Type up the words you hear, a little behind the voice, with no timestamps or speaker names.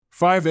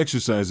5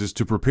 exercises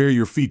to prepare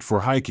your feet for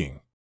hiking.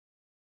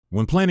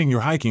 When planning your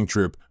hiking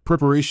trip,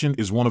 preparation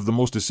is one of the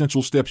most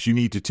essential steps you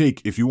need to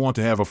take if you want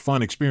to have a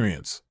fun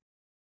experience.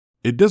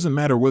 It doesn't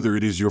matter whether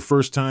it is your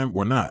first time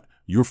or not,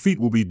 your feet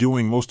will be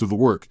doing most of the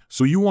work,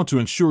 so you want to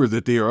ensure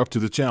that they are up to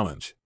the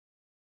challenge.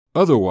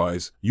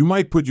 Otherwise, you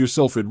might put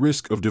yourself at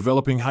risk of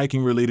developing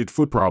hiking-related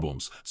foot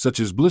problems, such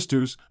as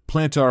blisters,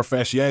 plantar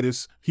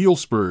fasciitis, heel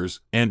spurs,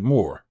 and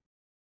more.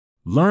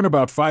 Learn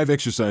about 5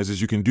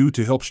 exercises you can do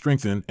to help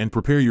strengthen and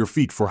prepare your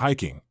feet for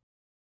hiking.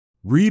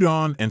 Read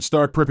on and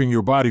start prepping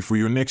your body for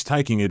your next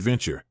hiking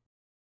adventure.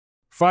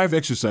 5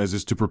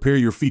 exercises to prepare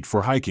your feet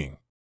for hiking.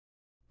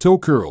 Toe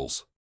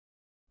curls.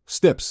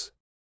 Steps.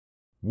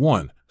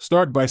 1.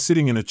 Start by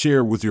sitting in a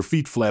chair with your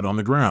feet flat on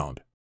the ground.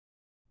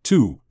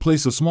 2.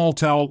 Place a small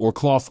towel or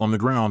cloth on the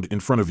ground in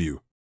front of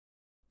you.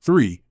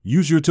 3.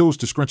 Use your toes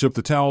to scrunch up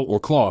the towel or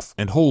cloth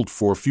and hold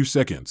for a few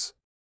seconds.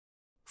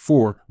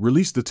 4.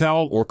 Release the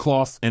towel or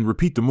cloth and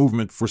repeat the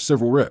movement for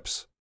several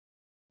reps.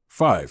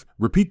 5.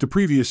 Repeat the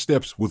previous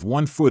steps with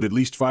one foot at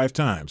least 5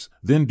 times,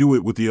 then do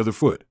it with the other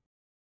foot.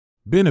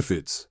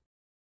 Benefits.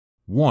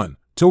 1.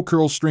 Toe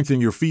curls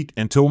strengthen your feet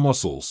and toe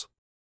muscles.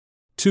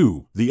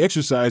 2. The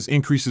exercise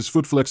increases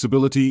foot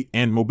flexibility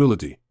and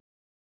mobility.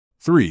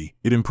 3.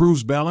 It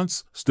improves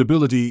balance,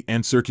 stability,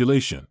 and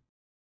circulation.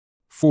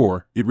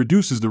 4. It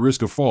reduces the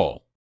risk of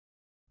fall.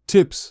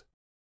 Tips.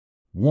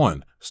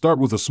 1. Start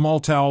with a small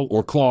towel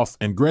or cloth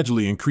and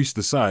gradually increase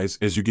the size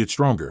as you get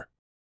stronger.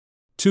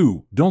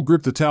 2. Don't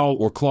grip the towel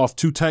or cloth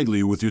too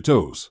tightly with your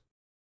toes.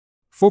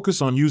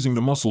 Focus on using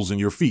the muscles in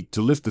your feet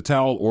to lift the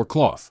towel or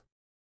cloth.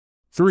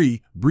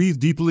 3. Breathe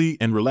deeply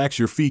and relax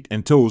your feet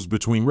and toes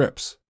between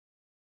reps.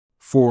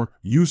 4.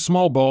 Use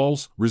small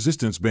balls,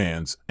 resistance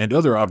bands, and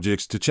other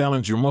objects to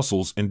challenge your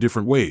muscles in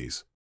different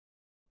ways.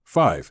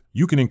 5.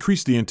 You can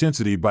increase the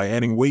intensity by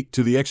adding weight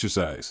to the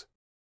exercise.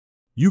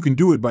 You can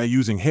do it by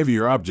using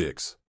heavier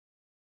objects.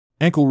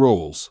 Ankle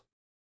rolls.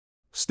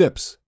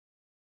 Steps.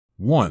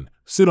 1.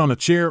 Sit on a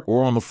chair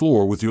or on the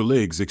floor with your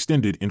legs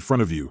extended in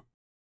front of you.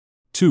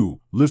 2.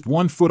 Lift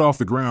one foot off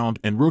the ground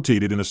and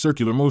rotate it in a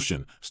circular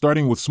motion,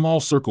 starting with small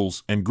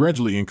circles and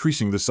gradually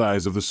increasing the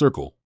size of the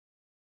circle.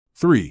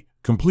 3.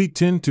 Complete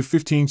 10 to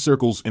 15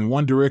 circles in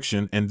one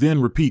direction and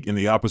then repeat in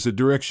the opposite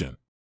direction.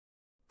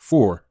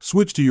 4.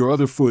 Switch to your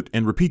other foot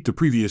and repeat the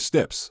previous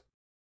steps.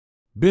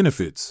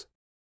 Benefits.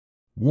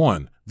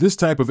 1. This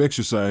type of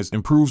exercise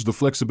improves the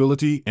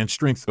flexibility and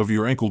strength of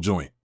your ankle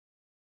joint.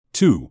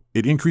 2.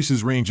 It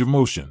increases range of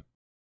motion.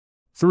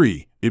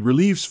 3. It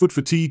relieves foot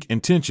fatigue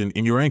and tension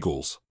in your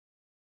ankles.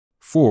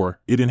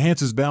 4. It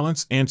enhances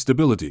balance and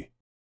stability.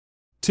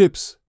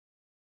 Tips.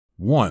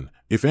 1.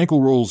 If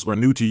ankle rolls are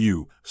new to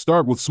you,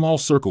 start with small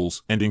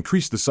circles and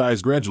increase the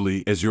size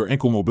gradually as your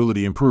ankle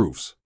mobility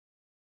improves.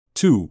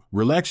 2.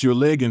 Relax your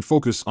leg and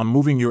focus on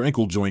moving your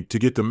ankle joint to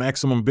get the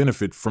maximum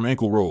benefit from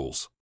ankle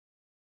rolls.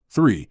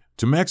 3.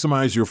 To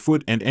maximize your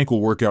foot and ankle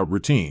workout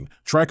routine,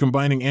 try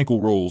combining ankle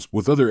rolls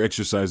with other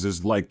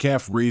exercises like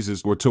calf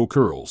raises or toe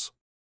curls.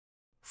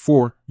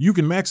 4. You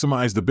can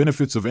maximize the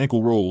benefits of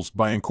ankle rolls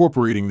by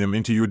incorporating them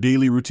into your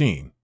daily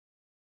routine.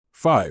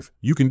 5.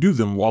 You can do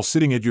them while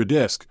sitting at your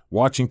desk,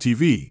 watching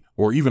TV,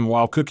 or even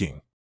while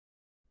cooking.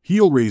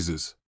 Heel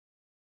raises.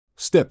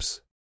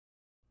 Steps.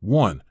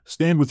 1.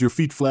 Stand with your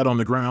feet flat on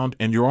the ground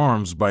and your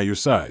arms by your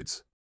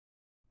sides.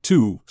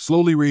 2.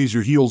 Slowly raise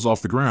your heels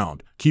off the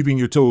ground, keeping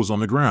your toes on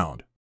the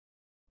ground.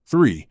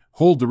 3.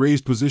 Hold the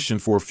raised position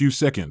for a few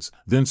seconds,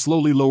 then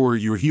slowly lower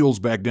your heels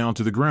back down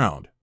to the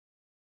ground.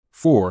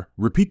 4.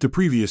 Repeat the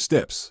previous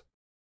steps.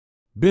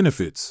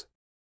 Benefits.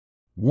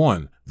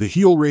 1. The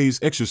heel raise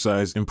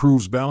exercise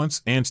improves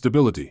balance and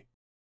stability.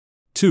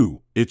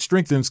 2. It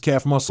strengthens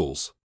calf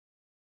muscles.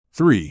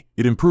 3.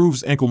 It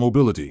improves ankle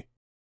mobility.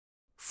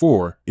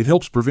 4. It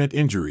helps prevent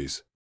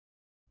injuries.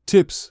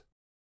 Tips.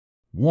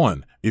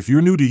 1. If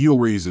you're new to heel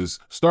raises,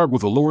 start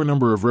with a lower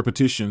number of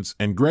repetitions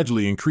and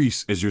gradually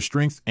increase as your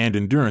strength and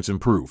endurance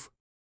improve.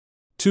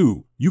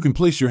 2. You can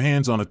place your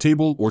hands on a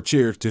table or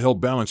chair to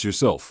help balance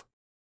yourself.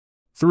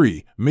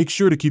 3. Make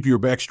sure to keep your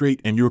back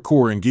straight and your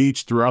core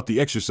engaged throughout the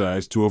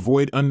exercise to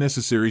avoid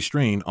unnecessary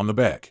strain on the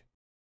back.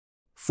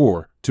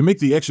 4. To make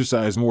the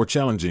exercise more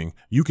challenging,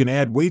 you can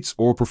add weights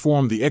or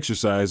perform the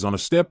exercise on a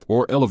step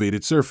or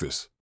elevated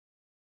surface.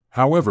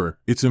 However,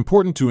 it's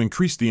important to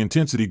increase the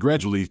intensity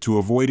gradually to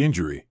avoid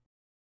injury.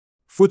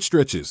 Foot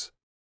stretches.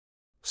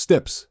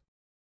 Steps.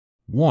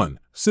 1.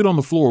 Sit on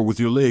the floor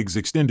with your legs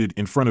extended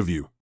in front of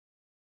you.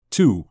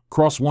 2.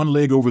 Cross one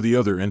leg over the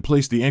other and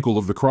place the ankle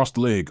of the crossed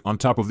leg on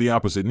top of the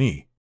opposite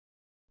knee.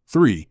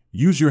 3.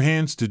 Use your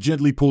hands to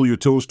gently pull your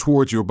toes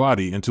towards your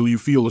body until you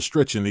feel a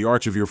stretch in the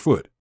arch of your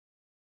foot.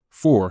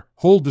 4.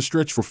 Hold the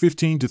stretch for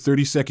 15 to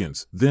 30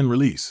 seconds, then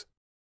release.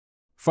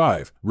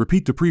 5.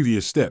 Repeat the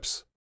previous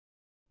steps.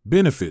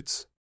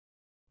 Benefits.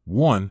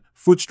 1.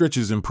 Foot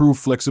stretches improve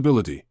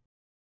flexibility.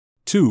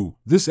 2.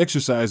 This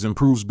exercise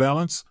improves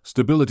balance,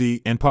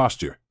 stability, and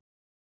posture.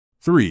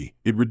 3.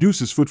 It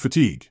reduces foot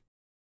fatigue.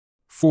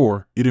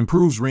 4. It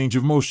improves range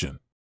of motion.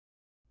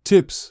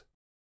 Tips.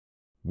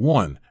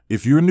 1.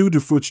 If you're new to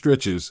foot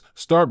stretches,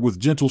 start with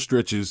gentle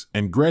stretches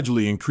and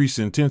gradually increase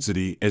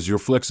intensity as your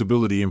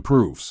flexibility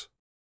improves.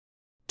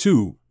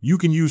 2. You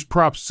can use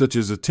props such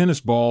as a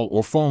tennis ball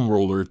or foam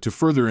roller to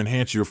further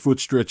enhance your foot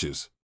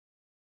stretches.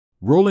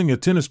 Rolling a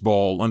tennis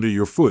ball under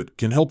your foot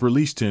can help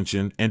release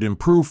tension and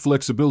improve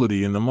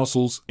flexibility in the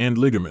muscles and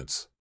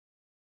ligaments.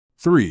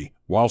 3.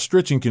 While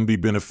stretching can be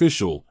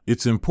beneficial,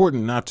 it's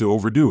important not to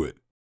overdo it.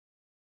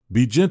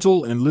 Be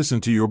gentle and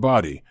listen to your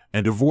body,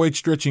 and avoid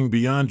stretching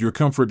beyond your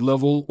comfort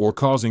level or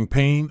causing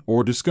pain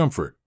or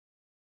discomfort.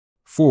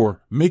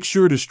 4. Make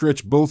sure to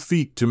stretch both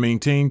feet to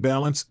maintain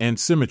balance and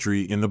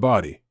symmetry in the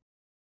body.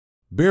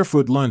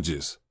 Barefoot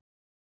lunges.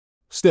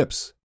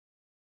 Steps.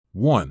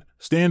 1.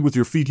 Stand with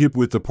your feet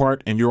hip-width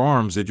apart and your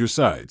arms at your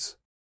sides.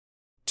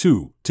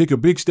 2. Take a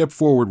big step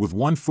forward with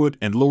one foot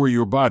and lower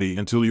your body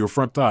until your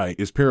front thigh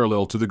is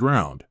parallel to the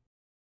ground.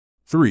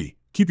 3.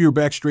 Keep your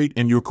back straight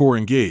and your core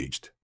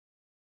engaged.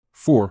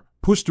 4.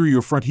 Push through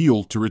your front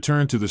heel to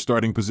return to the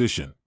starting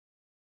position.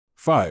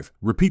 5.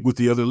 Repeat with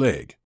the other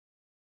leg.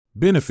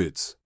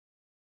 Benefits.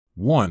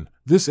 1.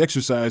 This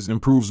exercise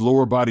improves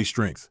lower body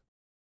strength.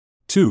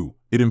 2.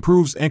 It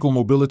improves ankle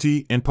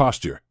mobility and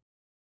posture.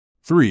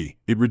 3.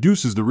 It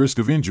reduces the risk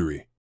of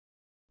injury.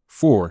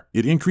 4.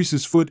 It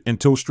increases foot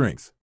and toe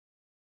strength.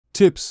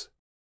 Tips.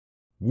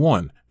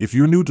 1. If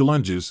you're new to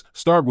lunges,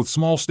 start with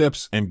small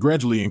steps and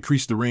gradually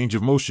increase the range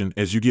of motion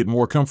as you get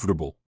more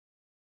comfortable.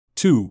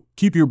 2.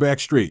 Keep your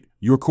back straight,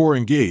 your core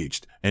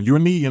engaged, and your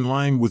knee in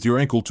line with your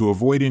ankle to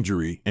avoid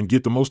injury and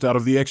get the most out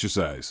of the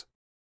exercise.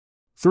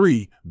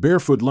 3.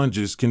 Barefoot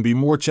lunges can be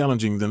more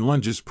challenging than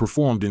lunges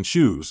performed in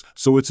shoes,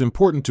 so it's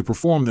important to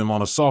perform them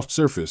on a soft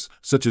surface,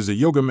 such as a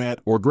yoga mat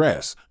or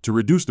grass, to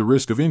reduce the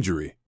risk of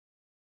injury.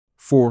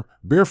 4.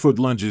 Barefoot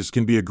lunges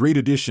can be a great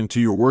addition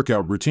to your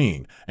workout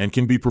routine and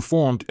can be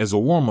performed as a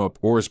warm-up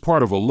or as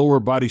part of a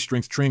lower body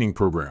strength training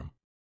program.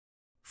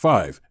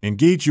 5.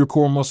 Engage your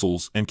core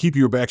muscles and keep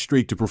your back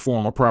straight to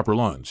perform a proper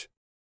lunge.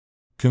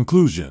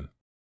 Conclusion.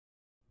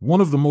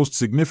 One of the most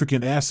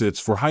significant assets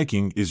for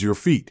hiking is your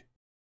feet.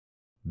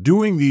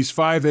 Doing these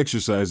 5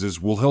 exercises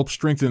will help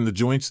strengthen the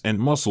joints and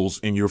muscles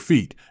in your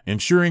feet,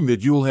 ensuring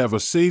that you'll have a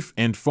safe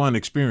and fun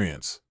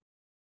experience.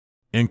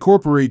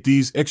 Incorporate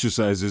these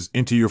exercises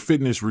into your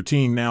fitness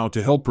routine now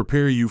to help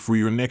prepare you for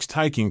your next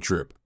hiking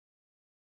trip.